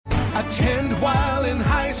Attend while in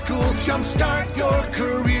high school. Jumpstart your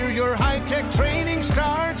career. Your high-tech training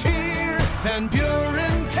starts here. Van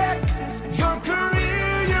Buren Tech. Your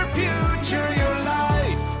career, your future, your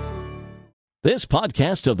life. This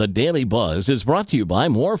podcast of the Daily Buzz is brought to you by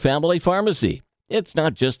More Family Pharmacy. It's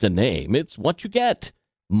not just a name, it's what you get.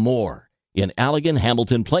 More in Allegan,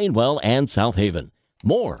 Hamilton, Plainwell, and South Haven.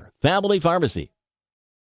 More Family Pharmacy.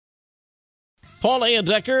 Paul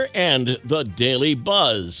Decker and the Daily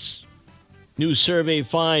Buzz. New survey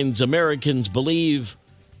finds Americans believe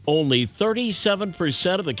only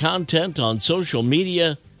 37% of the content on social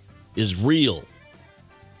media is real.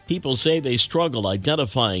 People say they struggle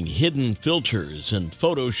identifying hidden filters and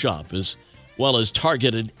Photoshop, as well as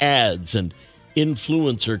targeted ads and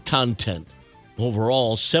influencer content.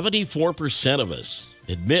 Overall, 74% of us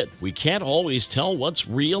admit we can't always tell what's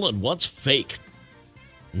real and what's fake.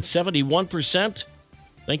 And 71%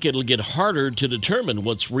 think it'll get harder to determine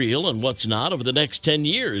what's real and what's not over the next 10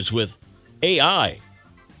 years with AI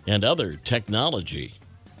and other technology.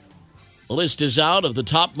 The list is out of the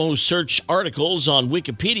top most searched articles on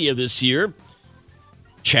Wikipedia this year.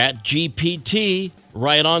 ChatGPT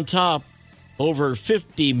right on top, over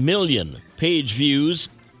 50 million page views.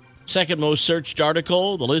 Second most searched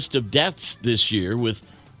article, the list of deaths this year, with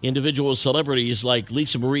individual celebrities like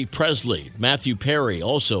Lisa Marie Presley, Matthew Perry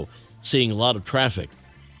also seeing a lot of traffic.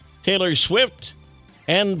 Taylor Swift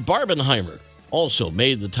and Barbenheimer also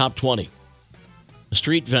made the top 20. A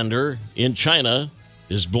street vendor in China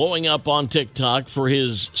is blowing up on TikTok for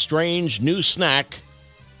his strange new snack,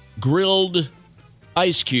 grilled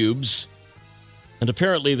ice cubes. And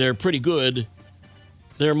apparently they're pretty good.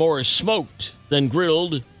 They're more smoked than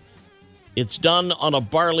grilled. It's done on a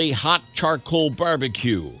barley hot charcoal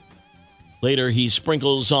barbecue. Later, he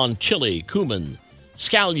sprinkles on chili, cumin,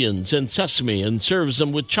 scallions, and sesame and serves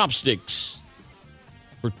them with chopsticks.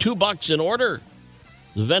 For $2 an order,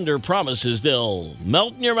 the vendor promises they'll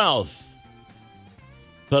melt in your mouth.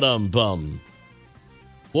 Ba-dum-bum.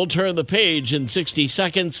 We'll turn the page in 60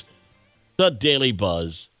 seconds. The Daily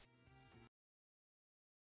Buzz.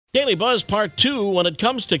 Daily Buzz Part 2. When it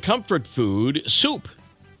comes to comfort food, soup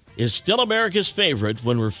is still America's favorite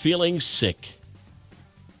when we're feeling sick.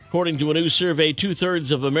 According to a new survey,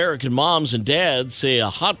 2/3 of American moms and dads say a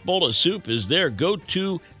hot bowl of soup is their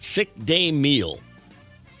go-to sick day meal.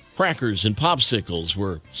 Crackers and popsicles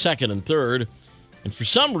were second and third, and for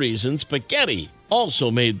some reason, spaghetti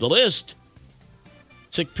also made the list.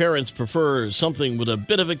 Sick parents prefer something with a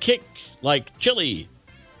bit of a kick, like chili.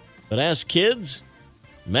 But ask kids,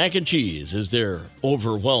 mac and cheese is their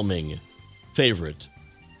overwhelming favorite.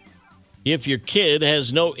 If your kid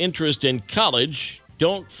has no interest in college,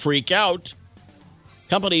 don't freak out.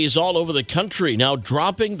 Companies all over the country now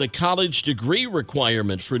dropping the college degree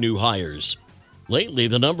requirement for new hires. Lately,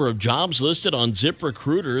 the number of jobs listed on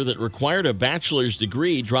ZipRecruiter that required a bachelor's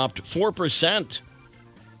degree dropped 4%.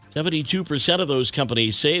 72% of those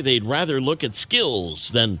companies say they'd rather look at skills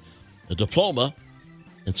than a diploma,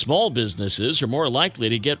 and small businesses are more likely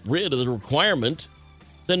to get rid of the requirement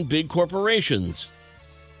than big corporations.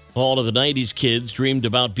 All of the 90s kids dreamed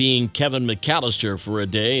about being Kevin McAllister for a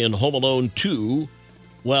day in Home Alone 2.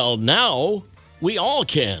 Well, now we all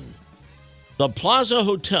can. The Plaza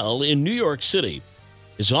Hotel in New York City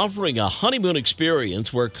is offering a honeymoon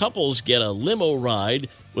experience where couples get a limo ride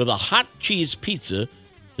with a hot cheese pizza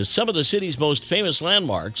to some of the city's most famous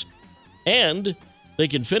landmarks, and they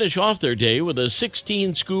can finish off their day with a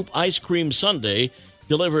 16-scoop ice cream sundae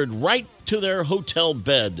delivered right to their hotel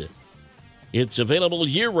bed. It's available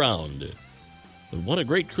year-round. But what a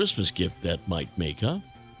great Christmas gift that might make, huh?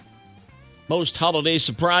 Most holiday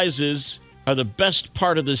surprises are the best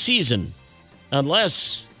part of the season,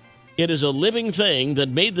 unless it is a living thing that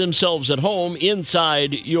made themselves at home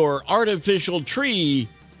inside your artificial tree.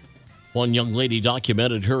 One young lady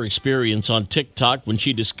documented her experience on TikTok when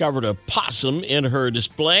she discovered a possum in her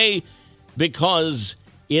display because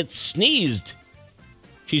it sneezed.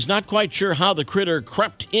 She's not quite sure how the critter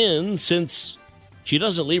crept in since she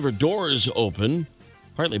doesn't leave her doors open,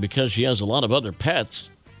 partly because she has a lot of other pets.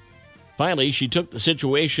 Finally, she took the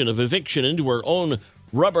situation of eviction into her own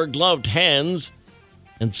rubber-gloved hands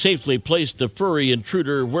and safely placed the furry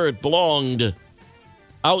intruder where it belonged,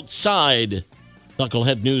 outside.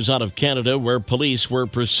 Knucklehead news out of Canada, where police were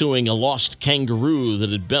pursuing a lost kangaroo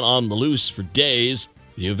that had been on the loose for days.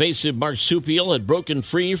 The evasive marsupial had broken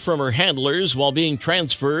free from her handlers while being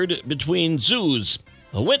transferred between zoos.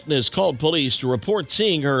 A witness called police to report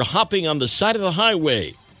seeing her hopping on the side of the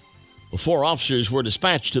highway. Before officers were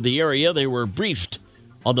dispatched to the area, they were briefed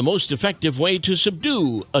on the most effective way to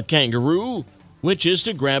subdue a kangaroo, which is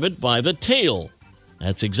to grab it by the tail.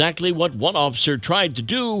 That's exactly what one officer tried to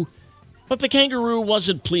do, but the kangaroo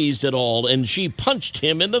wasn't pleased at all, and she punched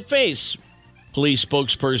him in the face. Police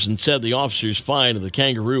spokesperson said the officer's fine of the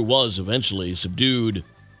kangaroo was eventually subdued,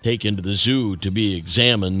 taken to the zoo to be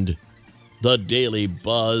examined. The Daily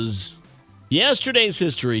Buzz. Yesterday's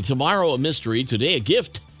history, tomorrow a mystery, today a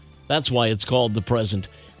gift. That's why it's called the present.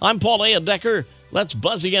 I'm Paul A. Decker. Let's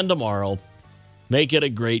buzz again tomorrow. Make it a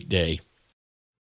great day.